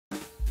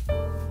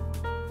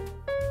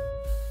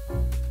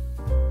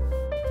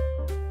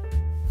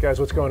Guys,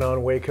 what's going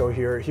on? Waco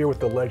here with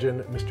the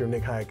legend, Mr.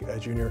 Nick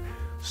Hayek Jr.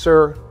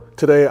 Sir,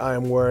 today I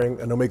am wearing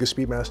an Omega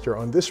Speedmaster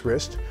on this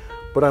wrist,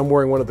 but I'm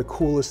wearing one of the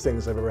coolest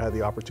things I've ever had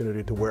the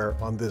opportunity to wear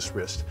on this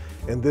wrist.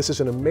 And this is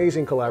an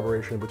amazing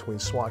collaboration between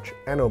Swatch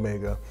and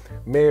Omega,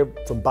 made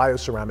from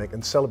bioceramic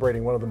and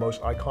celebrating one of the most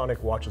iconic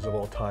watches of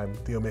all time,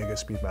 the Omega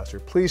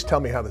Speedmaster. Please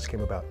tell me how this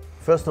came about.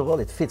 First of all,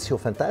 it fits you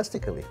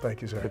fantastically.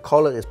 Thank you, sir. The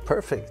color is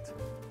perfect.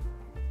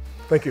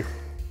 Thank you.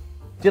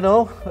 You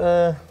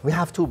know, we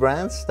have two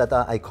brands that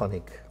are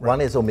iconic. Right. One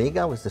is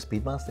Omega with the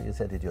Speedmaster, you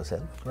said it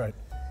yourself. Right.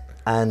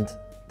 And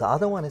the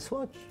other one is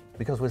Swatch,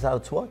 because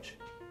without Swatch,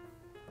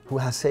 who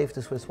has saved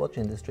the Swiss watch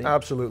industry?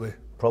 Absolutely.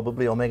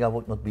 Probably Omega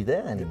would not be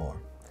there anymore.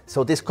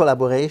 So this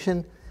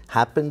collaboration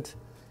happened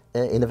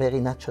in a very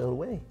natural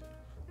way.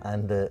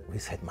 And we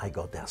said, my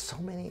God, there are so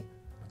many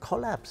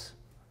collabs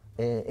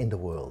in the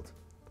world.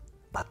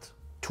 But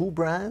two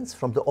brands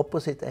from the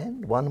opposite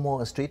end, one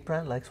more a street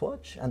brand like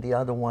Swatch, and the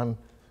other one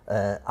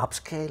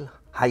upscale,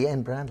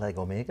 high-end brand like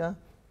Omega.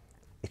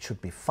 It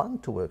should be fun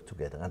to work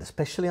together, and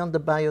especially on the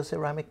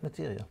bioceramic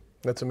material.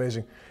 That's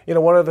amazing. You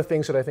know, one of the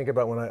things that I think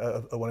about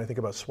when I think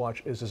about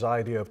Swatch is this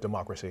idea of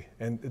democracy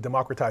and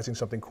democratizing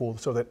something cool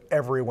so that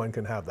everyone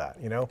can have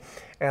that, you know?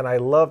 And I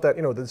love that,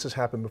 you know, this has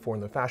happened before in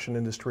the fashion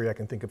industry. I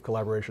can think of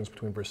collaborations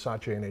between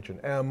Versace and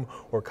H&M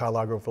or Karl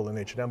Lagerfeld and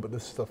H&M, but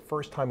this is the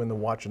first time in the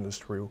watch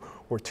industry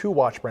where two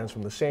watch brands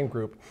from the same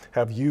group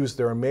have used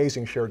their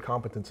amazing shared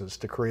competences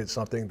to create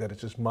something that is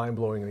just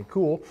mind-blowingly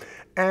cool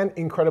and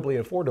incredibly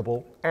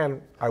affordable,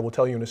 and I will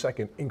tell you in a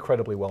second,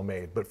 incredibly well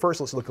made. But first,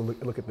 let's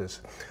look at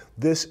this.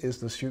 This is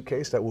the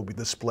suitcase that will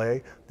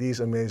display these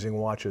amazing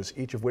watches,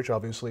 each of which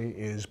obviously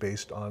is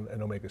based on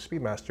an Omega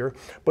Speedmaster,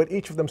 but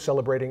each of them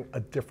celebrating a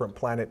different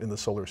planet in the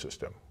solar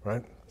system,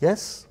 right?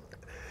 Yes.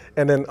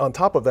 And then on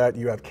top of that,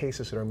 you have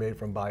cases that are made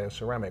from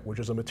bioceramic, which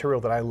is a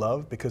material that I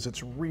love because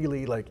it's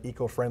really like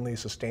eco-friendly,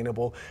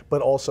 sustainable,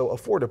 but also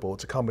affordable.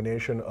 It's a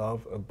combination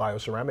of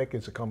bioceramic,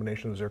 it's a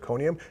combination of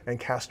zirconium and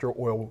castor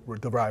oil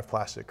derived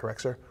plastic,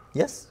 correct, sir?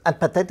 Yes, and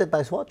patented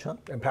by Swatch, huh?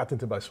 And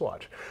patented by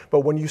Swatch.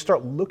 But when you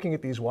start looking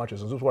at these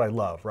watches, this is what I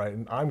love, right?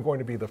 And I'm going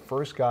to be the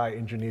first guy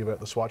in Geneva at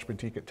the Swatch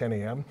boutique at 10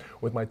 a.m.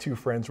 with my two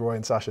friends, Roy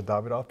and Sasha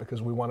Davidoff,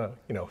 because we want to,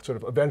 you know,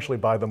 sort of eventually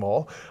buy them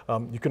all.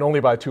 You can only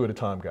buy two at a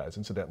time, guys,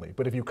 incidentally.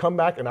 But if you come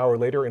back an hour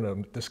later in a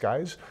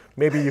disguise,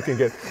 maybe you can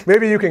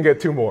get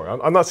two more.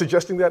 I'm not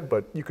suggesting that,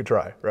 but you could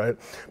try, right?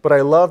 But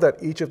I love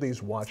that each of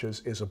these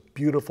watches is a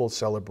beautiful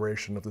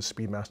celebration of the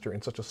Speedmaster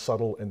in such a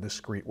subtle and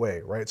discreet way,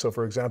 right? So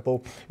for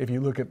example, if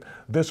you look at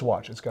this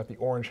watch, it's got the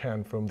orange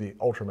hand from the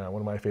Ultraman,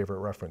 one of my favorite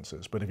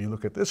references. But if you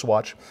look at this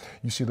watch,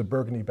 you see the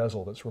burgundy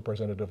bezel that's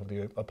representative of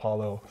the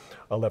Apollo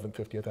 11th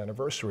 50th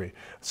anniversary.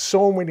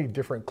 So many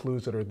different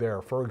clues that are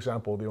there. For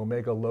example, the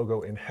Omega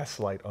logo in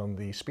Hesselite on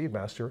the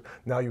Speedmaster.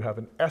 Now you have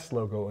an S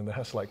logo in the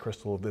Hesselite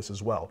crystal of this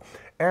as well.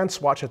 And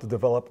Swatch had to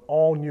develop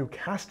all new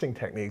casting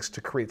techniques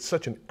to create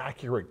such an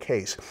accurate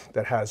case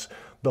that has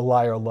the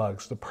lyre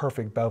lugs, the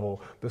perfect bevel,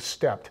 the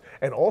stepped,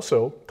 and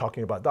also,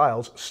 talking about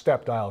dials,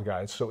 step dial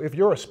guides. So if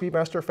you're a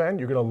Speedmaster fan,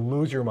 you're gonna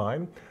lose your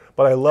mind.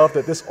 But I love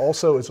that this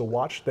also is a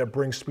watch that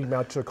brings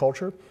Speedmaster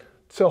culture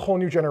to a whole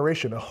new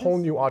generation, a whole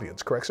new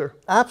audience, correct, sir?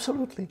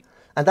 Absolutely.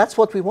 And that's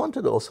what we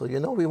wanted also, you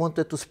know, we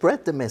wanted to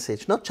spread the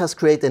message, not just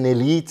create an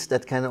elite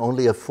that can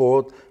only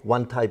afford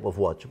one type of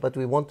watch, but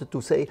we wanted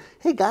to say,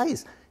 hey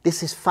guys,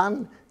 this is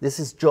fun, this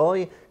is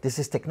joy, this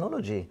is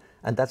technology,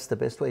 and that's the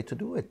best way to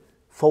do it.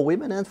 For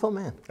women and for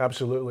men.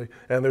 Absolutely.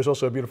 And there's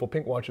also beautiful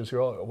pink watches here,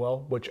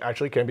 well, which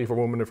actually can be for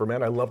women and for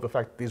men. I love the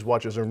fact that these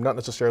watches are not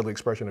necessarily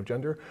expression of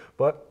gender,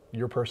 but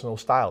your personal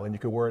style, and you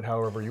can wear it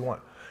however you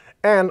want.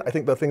 And I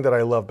think the thing that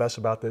I love best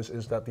about this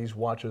is that these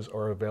watches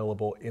are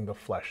available in the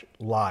flesh,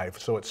 live.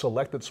 So it's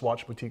selected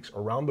Swatch boutiques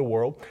around the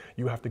world.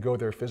 You have to go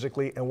there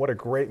physically, and what a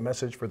great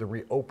message for the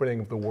reopening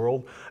of the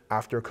world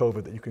after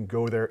COVID, that you can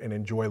go there and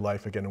enjoy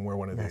life again and wear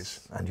one of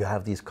these. And you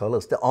have these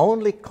colors. The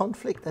only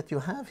conflict that you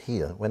have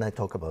here, when I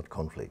talk about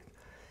conflict,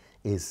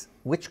 is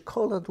which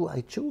color do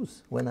I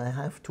choose when I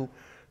have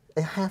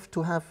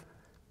to have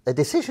a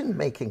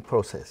decision-making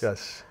process.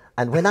 Yes.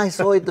 And when I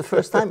saw it the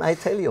first time, I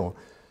tell you,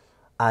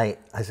 I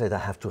said I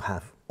have to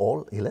have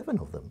all 11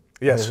 of them.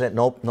 Yes. I said,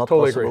 nope, not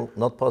totally possible, agree.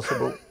 not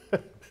possible.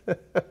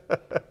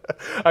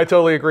 I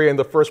totally agree, and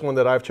the first one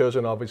that I've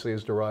chosen obviously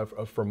is derived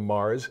from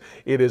Mars.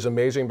 It is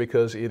amazing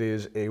because it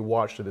is a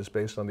watch that is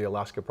based on the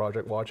Alaska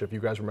Project watch. If you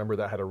guys remember,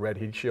 that had a red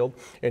heat shield,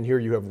 and here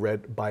you have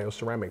red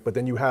bioceramic. But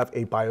then you have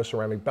a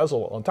bioceramic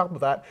bezel on top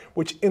of that,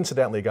 which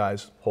incidentally,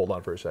 guys, hold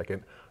on for a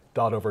second,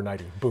 dot over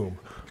 90, boom.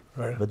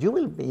 Right? But you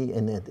will be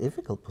in a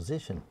difficult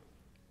position,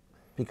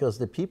 because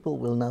the people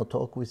will now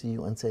talk with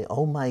you and say,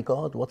 oh my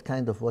God, what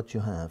kind of watch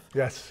you have.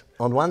 Yes.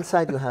 On one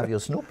side you have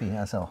your Snoopy,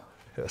 I saw.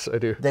 Yes, I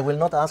do. They will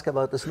not ask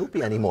about the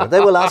Snoopy anymore.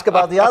 They will ask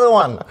about the other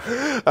one.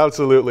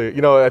 Absolutely.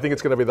 You know, I think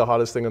it's going to be the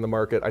hottest thing on the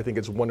market. I think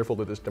it's wonderful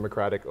that it's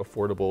democratic,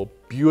 affordable,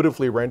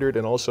 beautifully rendered,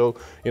 and also,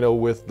 you know,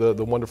 with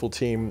the wonderful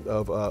team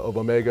of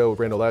Omega, with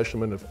Randall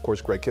Ashelman, of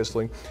course, Greg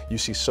Kissling, you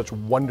see such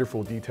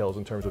wonderful details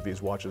in terms of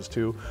these watches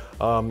too.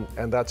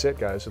 And that's it,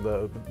 guys.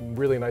 The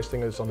really nice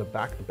thing is on the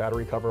back, the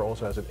battery cover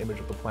also has an image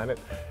of the planet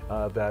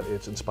that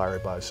it's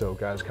inspired by. So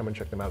guys, come and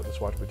check them out at the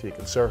Swatch Boutique.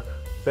 And sir,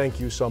 thank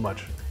you so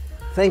much.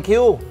 Thank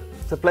you.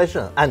 It's a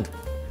pleasure. And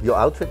your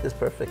outfit is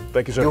perfect.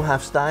 Thank you, sir. You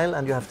have style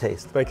and you have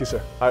taste. Thank you,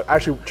 sir. I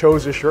actually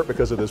chose this shirt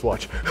because of this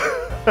watch.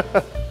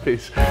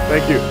 Peace.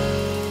 Thank you.